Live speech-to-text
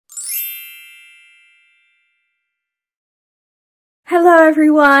Hello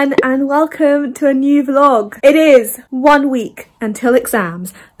everyone and welcome to a new vlog. It is 1 week until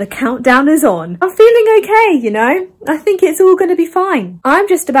exams. The countdown is on. I'm feeling okay, you know? I think it's all gonna be fine. I'm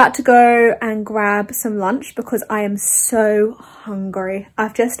just about to go and grab some lunch because I am so hungry.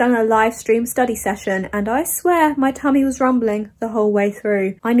 I've just done a live stream study session and I swear my tummy was rumbling the whole way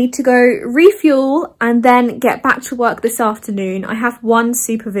through. I need to go refuel and then get back to work this afternoon. I have one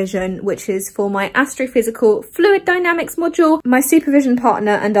supervision, which is for my astrophysical fluid dynamics module. My supervision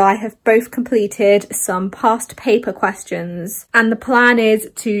partner and I have both completed some past paper questions and the plan is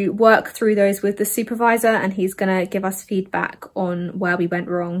to work through those with the supervisor and he's gonna give us feedback on where we went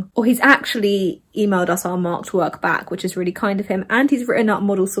wrong. Or he's actually emailed us our marked work back, which is really kind of him, and he's written up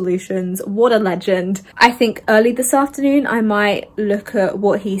model solutions. What a legend. I think early this afternoon I might look at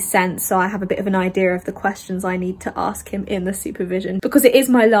what he sent so I have a bit of an idea of the questions I need to ask him in the supervision, because it is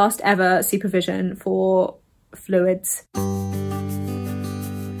my last ever supervision for fluids.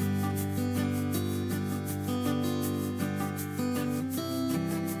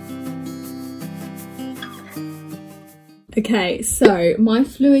 Okay, so my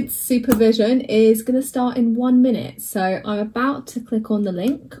fluids supervision is going to start in 1 minute. So I'm about to click on the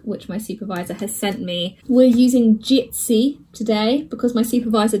link, which my supervisor has sent me. We're using Jitsi today because my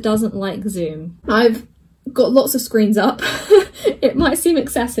supervisor doesn't like Zoom. I've got lots of screens up. It might seem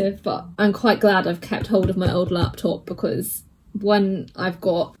excessive, but I'm quite glad I've kept hold of my old laptop because when I've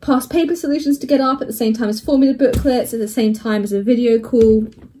got past paper solutions to get up at the same time as formula booklets, at the same time as a video call,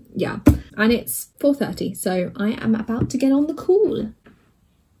 yeah. And it's 4:30, so I am about to get on the call.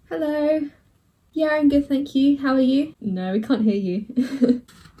 Hello. Yeah, I'm good, thank you. How are you? No, we can't hear you.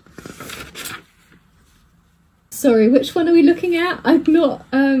 Sorry, which one are we looking at? I'm not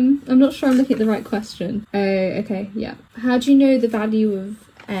sure I'm looking at the right question. Oh, okay, yeah. How do you know the value of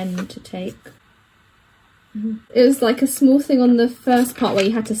n to take? It was like a small thing on the first part where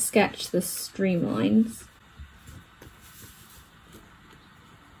you had to sketch the streamlines.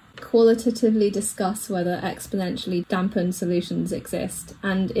 Qualitatively discuss whether exponentially dampened solutions exist,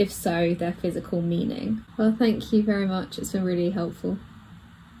 and if so, their physical meaning. Well, thank you very much. It's been really helpful.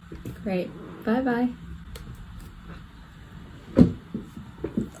 Great. Bye-bye.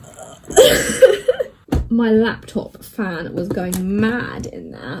 My laptop fan was going mad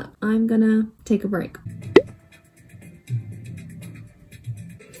in there. I'm gonna take a break.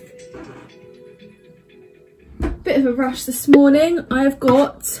 Bit of a rush this morning. I've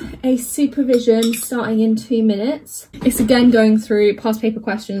got a supervision starting in 2 minutes. It's again going through past paper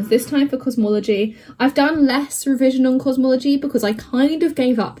questions, this time for cosmology. I've done less revision on cosmology because I kind of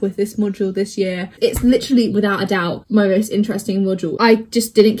gave up with this module this year. It's literally, without a doubt, my most interesting module. I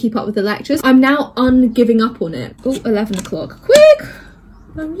just didn't keep up with the lectures. I'm now giving up on it. Oh, 11 o'clock. Quick!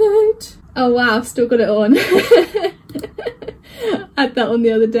 I'm late. Oh wow, I've still got it on. I had that on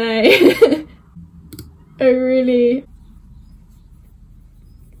the other day. Oh, really?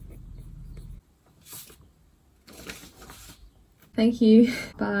 Thank you.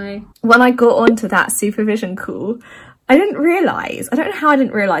 Bye. When I got onto that supervision call, I didn't realise, I don't know how I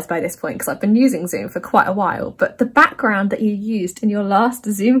didn't realise by this point because I've been using Zoom for quite a while, but the background that you used in your last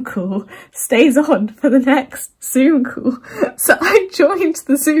Zoom call stays on for the next Zoom call. So I joined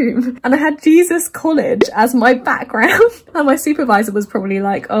the Zoom and I had Jesus College as my background and my supervisor was probably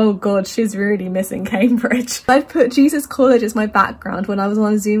like, oh God, she's really missing Cambridge. I put Jesus College as my background when I was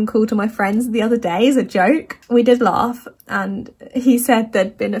on a Zoom call to my friends the other day as a joke. We did laugh and he said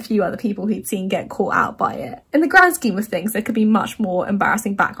there'd been a few other people he'd seen get caught out by it. In the grand scheme of things, there could be much more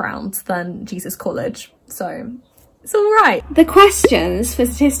embarrassing backgrounds than Jesus College, so it's all right. The questions for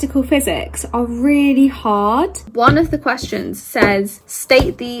statistical physics are really hard. One of the questions says,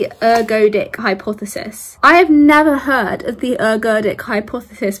 state the ergodic hypothesis. I have never heard of the ergodic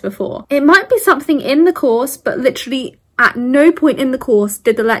hypothesis before. It might be something in the course, but literally at no point in the course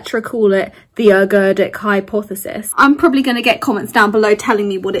did the lecturer call it the ergodic hypothesis. I'm probably going to get comments down below telling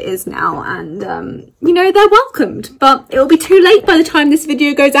me what it is now and, you know, they're welcomed. But it'll be too late by the time this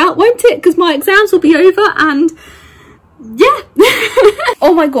video goes out, won't it? Because my exams will be over and yeah.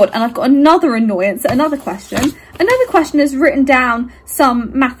 Oh my God, and I've got another annoyance, another question. Another question has written down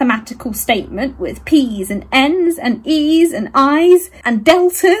some mathematical statement with P's and N's and E's and I's and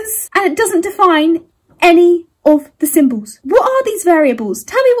deltas, and it doesn't define any of the symbols. What are these variables?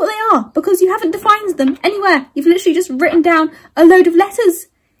 Tell me what they are, because you haven't defined them anywhere. You've literally just written down a load of letters.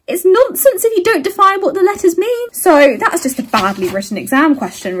 It's nonsense if you don't define what the letters mean. So that's just a badly written exam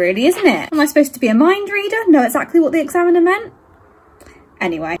question really, isn't it? Am I supposed to be a mind reader? Know exactly what the examiner meant?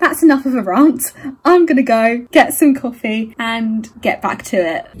 Anyway, that's enough of a rant. I'm gonna go get some coffee and get back to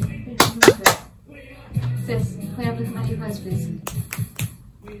it. this? Can we have a look at your clothes, please?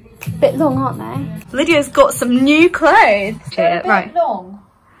 Bit long, aren't they? Lydia's got some new clothes. They're a bit long.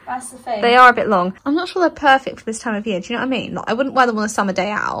 That's the thing. They are a bit long. I'm not sure they're perfect for this time of year. Do you know what I mean? Like, I wouldn't wear them on a summer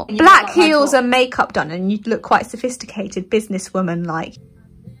day out. Black heels and makeup done, and you'd look quite sophisticated, businesswoman like.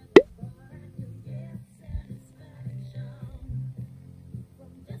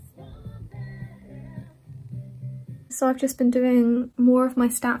 So I've just been doing more of my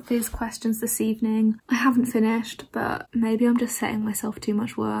stat phys questions this evening. I haven't finished, but maybe I'm just setting myself too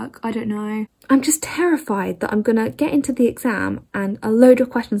much work. I don't know. I'm just terrified that I'm gonna get into the exam and a load of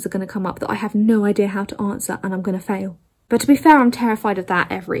questions are gonna come up that I have no idea how to answer and I'm gonna fail. But to be fair, I'm terrified of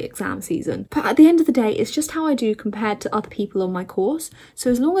that every exam season. But at the end of the day, it's just how I do compared to other people on my course. So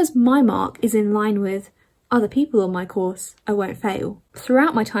as long as my mark is in line with other people on my course, I won't fail.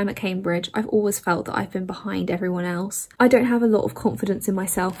 Throughout my time at Cambridge, I've always felt that I've been behind everyone else. I don't have a lot of confidence in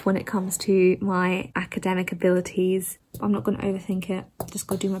myself when it comes to my academic abilities. I'm not going to overthink it. I've just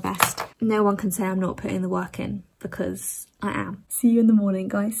got to do my best. No one can say I'm not putting the work in, because I am. See you in the morning,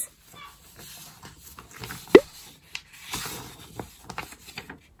 guys.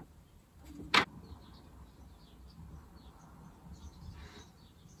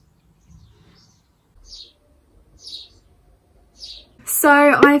 So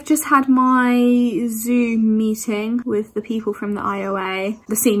I've just had my Zoom meeting with the people from the IOA.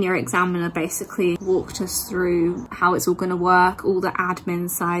 The senior examiner basically walked us through how it's all going to work, all the admin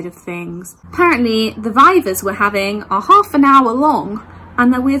side of things. Apparently the vivas we're having are half an hour long,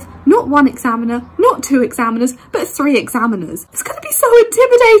 and they're with not one examiner, not two examiners, but 3 examiners. It's going to be so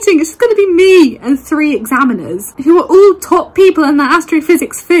intimidating. It's going to be me and 3 examiners who are all top people in the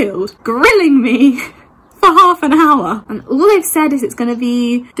astrophysics field grilling me for half an hour. And all they've said is it's going to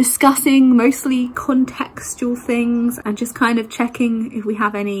be discussing mostly contextual things and just kind of checking if we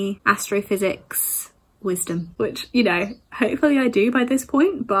have any astrophysics wisdom, which, you know, hopefully I do by this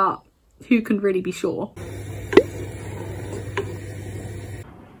point, but who can really be sure?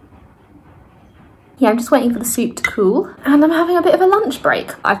 Yeah, I'm just waiting for the soup to cool and I'm having a bit of a lunch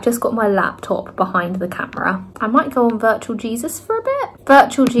break. I've just got my laptop behind the camera. I might go on Virtual Jesus for a bit.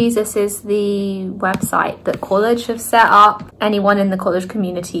 Virtual Jesus is the website that college have set up. Anyone in the college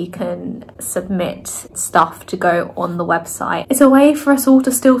community can submit stuff to go on the website. It's a way for us all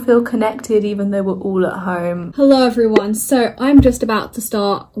to still feel connected even though we're all at home. Hello everyone, so I'm just about to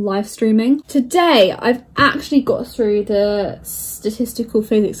start live streaming. Today I've actually got through the statistical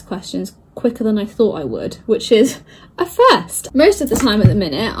physics questions quicker than I thought I would, which is a first. Most of the time at the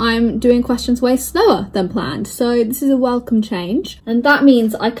minute I'm doing questions way slower than planned, so this is a welcome change, and that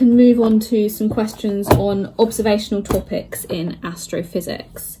means I can move on to some questions on observational topics in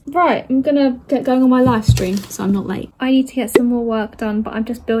astrophysics. Right, I'm gonna get going on my live stream so I'm not late. I need to get some more work done, but I'm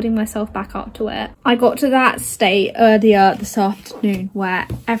just building myself back up to it. I got to that state earlier this afternoon where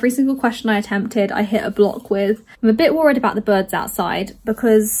every single question I attempted I hit a block with. I'm a bit worried about the birds outside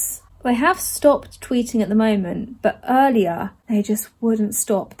because they have stopped tweeting at the moment, but earlier they just wouldn't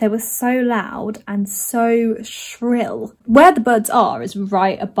stop. They were so loud and so shrill. Where the birds are is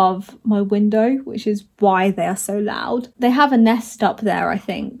right above my window, which is why they are so loud. They have a nest up there, I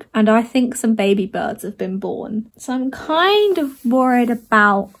think, and I think some baby birds have been born. So I'm kind of worried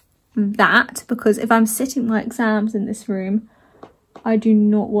about that, because if I'm sitting my exams in this room, I do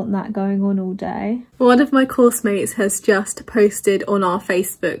not want that going on all day. One of my course mates has just posted on our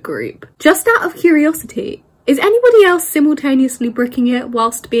Facebook group, just out of curiosity, is anybody else simultaneously bricking it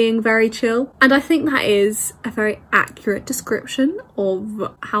whilst being very chill? And I think that is a very accurate description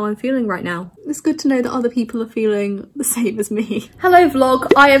of how I'm feeling right now. It's good to know that other people are feeling the same as me. Hello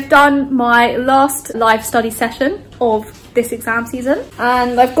vlog, I have done my last live study session of this exam season,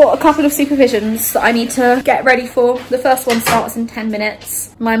 and I've got a couple of supervisions that I need to get ready for. The first one starts in 10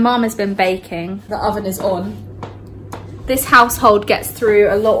 minutes. My mum has been baking. The oven is on. This household gets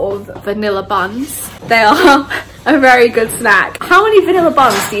through a lot of vanilla buns. They are a very good snack. How many vanilla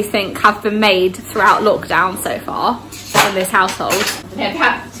buns do you think have been made throughout lockdown so far in this household? Yeah,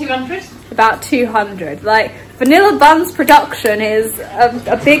 about 200. About 200. Like, vanilla buns production is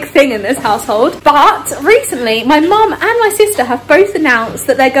a big thing in this household. But recently, my mum and my sister have both announced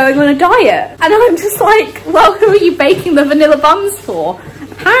that they're going on a diet. And I'm just like, well, who are you baking the vanilla buns for?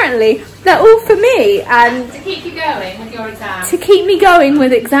 Apparently, they're all for me, and to keep you going with your exams. To keep me going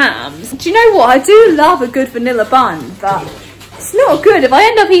with exams. Do you know what? I do love a good vanilla bun, but It's not good if I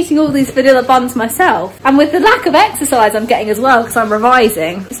end up eating all these vanilla buns myself. And with the lack of exercise I'm getting as well because I'm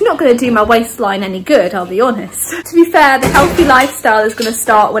revising, it's not going to do my waistline any good, I'll be honest. To be fair, the healthy lifestyle is going to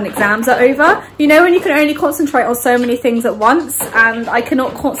start when exams are over. You know, when you can only concentrate on so many things at once, and I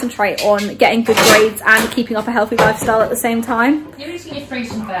cannot concentrate on getting good grades and keeping up a healthy lifestyle at the same time. You're eating your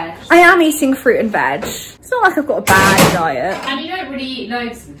fruit and veg. I am eating fruit and veg. It's not like I've got a bad diet. And you don't really eat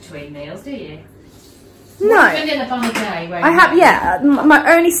loads in between meals, do you? No. Vanilla bun a day. I have, yeah.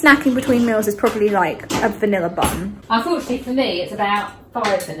 My only snacking between meals is probably like a vanilla bun. Unfortunately for me, it's about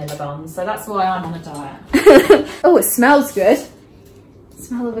 5 vanilla buns, so that's why I'm on a diet. Oh, it smells good.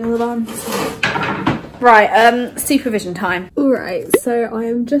 Smell the vanilla buns. Right, supervision time. Alright, so I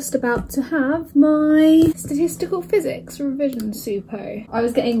am just about to have my statistical physics revision supo. I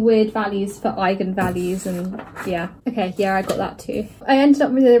was getting weird values for eigenvalues and yeah. Okay, yeah, I got that too. I ended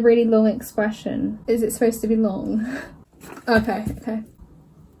up with a really long expression. Is it supposed to be long? Okay.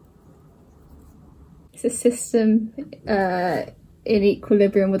 It's a system in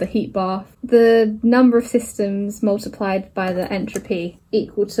equilibrium with a heat bath. The number of systems multiplied by the entropy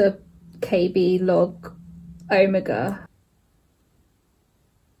equal to kb log omega.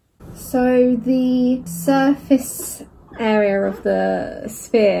 So the surface area of the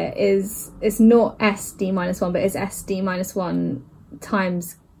sphere is not SD minus 1, but is SD minus 1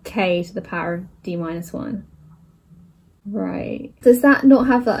 times k to the power of d minus 1. Right. Does that not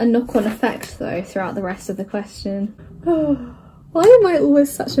have a knock-on effect though throughout the rest of the question? Why am I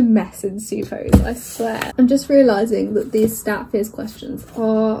always such a mess in supos, I swear. I'm just realising that these stat phys questions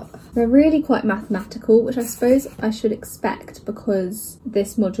they're really quite mathematical, which I suppose I should expect because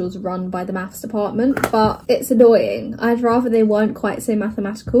this module's run by the maths department, but it's annoying. I'd rather they weren't quite so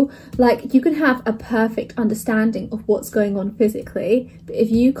mathematical. Like, you can have a perfect understanding of what's going on physically, but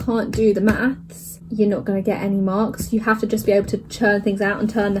if you can't do the maths, you're not going to get any marks. You have to just be able to churn things out and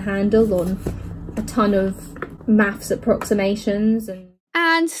turn the handle on a ton of maths approximations.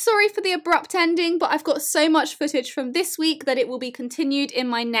 And sorry for the abrupt ending, but I've got so much footage from this week that it will be continued in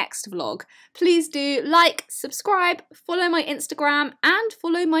my next vlog. Please do like, subscribe, follow my Instagram and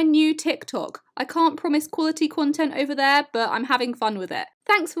follow my new TikTok. I can't promise quality content over there, but I'm having fun with it.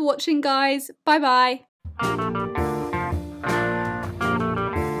 Thanks for watching, guys. Bye bye.